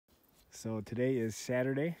So today is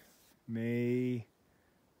Saturday, May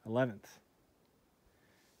 11th,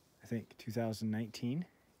 I think, 2019.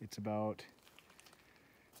 It's about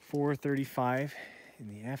 4:35 in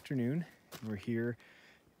the afternoon. We're here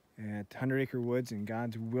at 100 Acre Woods in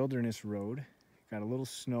God's Wilderness Road. Got a little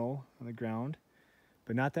snow on the ground,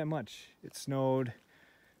 but not that much. It snowed,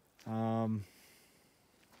 how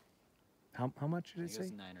much did it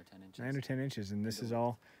say? 9 or 10 inches. 9 or 10 inches, and this is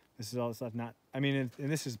all stuff. Not, I mean,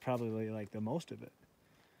 and this is probably like the most of it.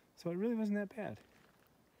 So it really wasn't that bad.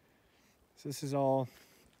 So this is all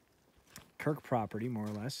Kirk property, more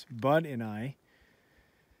or less. Bud and I,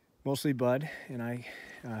 mostly Bud and I,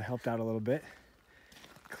 helped out a little bit.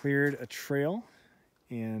 Cleared a trail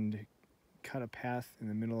and cut a path in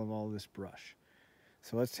the middle of all this brush.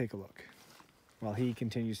 So let's take a look while he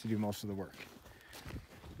continues to do most of the work.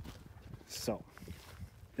 So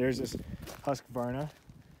there's this Husqvarna,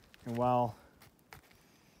 and while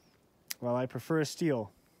I prefer a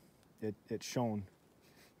steel, it shone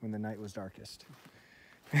when the night was darkest.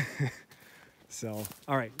 So,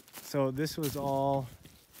 all right, so this was all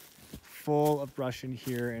full of brush in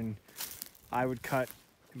here, and I would cut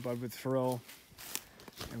and Bud would throw,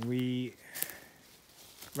 and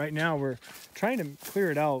right now we're trying to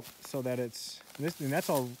clear it out so that it's this, and that's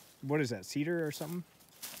all. What is that, cedar or something?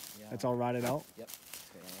 Yeah. That's all rotted out. Yep.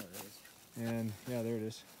 And yeah, there it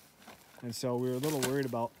is. And so we were a little worried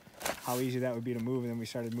about how easy that would be to move, and then we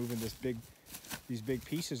started moving these big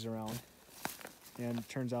pieces around, and it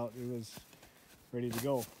turns out it was ready to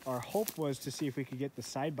go. Our hope was to see if we could get the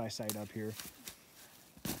side-by-side up here,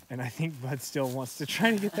 and I think Bud still wants to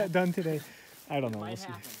try to get that done today. I don't know. We'll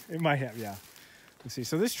see. It might happen, yeah. We'll see.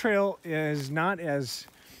 So this trail is not as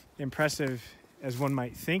impressive as one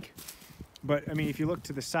might think, but I mean, if you look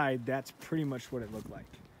to the side, that's pretty much what it looked like.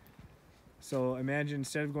 So imagine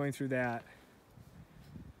instead of going through that,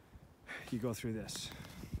 you go through this.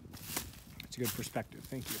 It's a good perspective.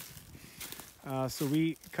 Thank you. So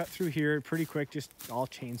we cut through here pretty quick, just all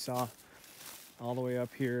chainsaw all the way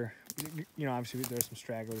up here. You know, obviously there's some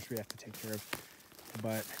stragglers we have to take care of,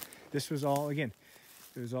 but this was all, again,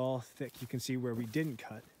 it was all thick. You can see where we didn't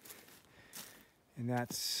cut, and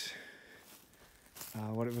that's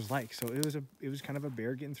what it was like. So it was kind of a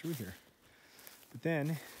bear getting through here. But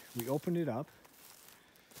then we opened it up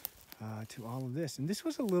to all of this, and this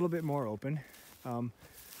was a little bit more open, but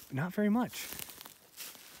not very much.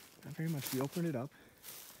 Not very much. We opened it up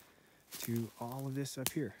to all of this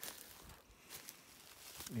up here,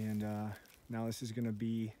 and now this is going to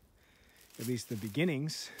be at least the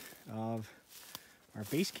beginnings of our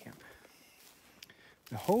base camp.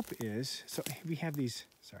 The hope is, so we have these.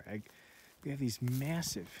 We have these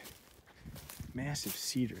massive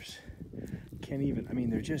cedars. Can't even, I mean,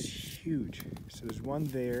 they're just huge. So there's one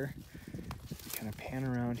there. You kind of pan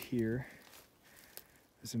around here.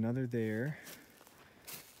 There's another there.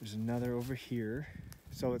 There's another over here.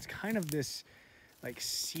 So it's kind of this like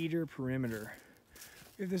cedar perimeter.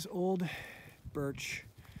 We have this old birch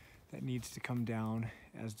that needs to come down,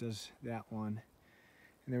 as does that one.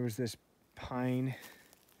 And there was this pine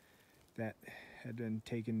that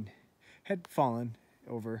had fallen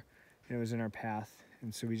over, and it was in our path.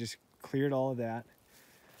 And so we just cleared all of that.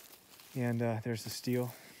 And there's the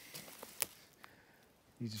steel.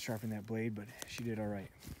 Needs to sharpen that blade, but she did all right.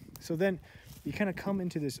 So then you kind of come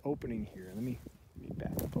into this opening here. Let me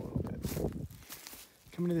back up a little bit.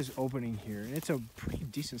 Come into this opening here, and it's a pretty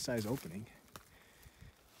decent sized opening.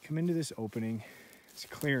 Come into this opening, it's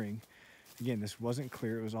clearing. Again, this wasn't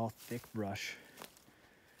clear, it was all thick brush.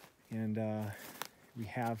 And we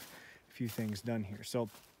have a few things done here. So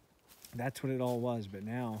that's what it all was. But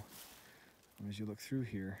now, as you look through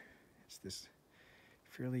here, it's this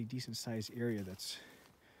fairly decent sized area that's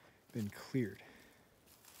been cleared.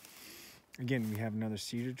 Again, we have another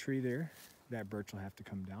cedar tree there. That birch will have to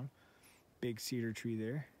come down. Big cedar tree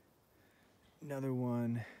there. Another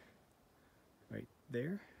one right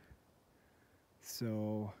there.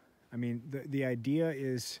 So, I mean, the idea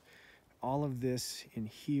is all of this in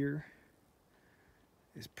here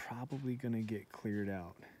is probably going to get cleared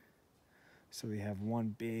out. So we have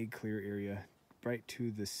one big clear area right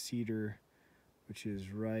to the cedar, which is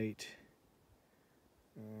right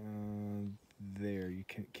there. You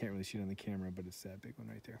can't really see it on the camera, but it's that big one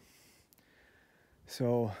right there.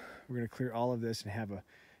 So we're going to clear all of this and have a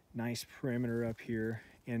nice perimeter up here.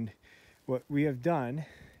 And what we have done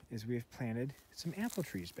is we have planted some apple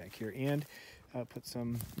trees back here and put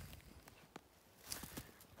some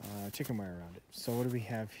chicken wire around it. So what do we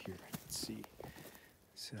have here? Let's see.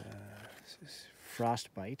 This is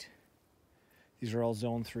frostbite. These are all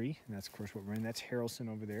zone 3, and that's of course what we're in. That's Harrelson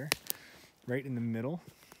over there, right in the middle.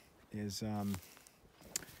 is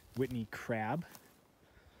Whitney crab.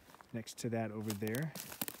 Next to that over there,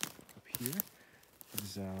 up here,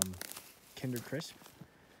 is Kinder Crisp.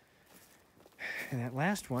 And that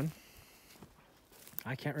last one,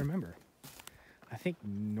 I can't remember. I think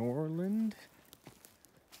Norland.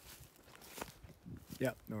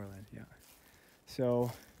 Yep, Norland, yeah.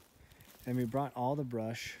 So, and we brought all the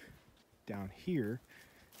brush down here,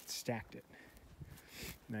 stacked it.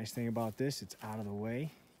 Nice thing about this, it's out of the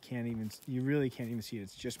way. You really can't even see it.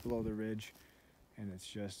 It's just below the ridge, and it's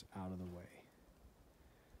just out of the way.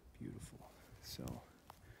 Beautiful. So,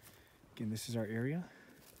 again, this is our area.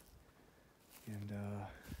 And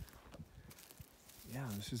yeah,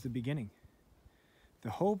 this is the beginning. The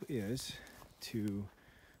hope is to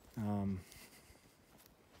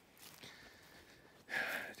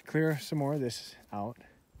clear some more of this out.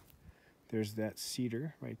 There's that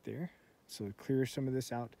cedar right there. So clear some of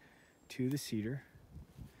this out to the cedar,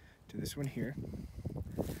 to this one here.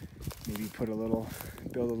 Maybe build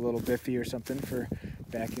a little biffy or something for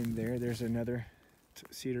back in there. There's another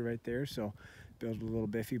cedar right there. So build a little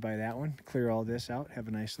biffy by that one. Clear all this out. Have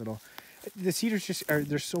a nice little. The cedars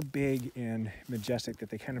they're so big and majestic that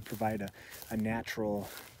they kind of provide a natural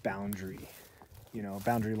boundary,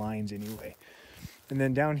 boundary lines anyway. And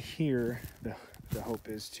then down here, the hope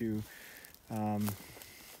is to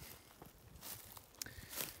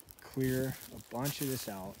clear a bunch of this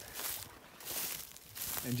out,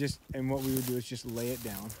 and what we would do is just lay it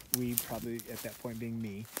down. We probably, at that point being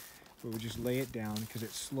me, we would just lay it down because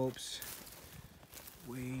it slopes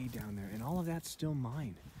way down there, and all of that's still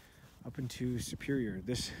mine up into Superior.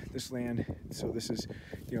 This land, so this is,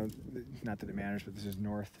 not that it matters, but this is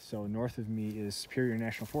north. So north of me is Superior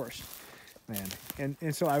National Forest land,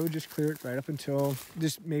 and so I would just clear it right up until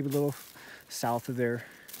just maybe a little south of there,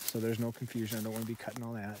 so there's no confusion. I don't want to be cutting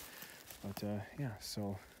all that, but yeah.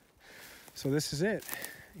 So this is it,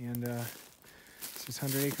 and this is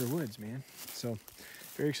 100-acre woods, man. So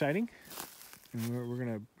very exciting.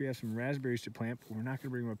 And we have some raspberries to plant, but we're not gonna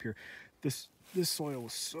bring them up here. This soil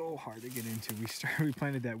was so hard to get into. We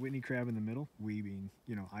planted that Whitney crab in the middle. We being,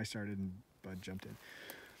 I started and Bud jumped in.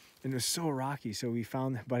 And it was so rocky, so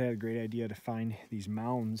Bud had a great idea to find these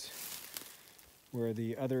mounds where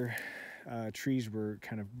the other trees were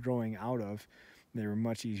kind of growing out of. They were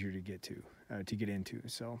much easier to get into.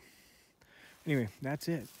 So anyway, that's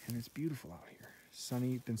it, and it's beautiful out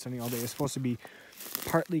here. Been sunny all day. It's supposed to be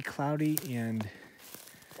partly cloudy and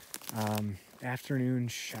afternoon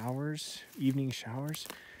showers, evening showers,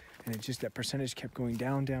 and that percentage kept going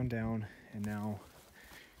down, down, down, and now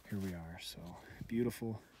here we are. So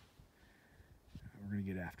beautiful. We're gonna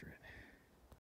get after it.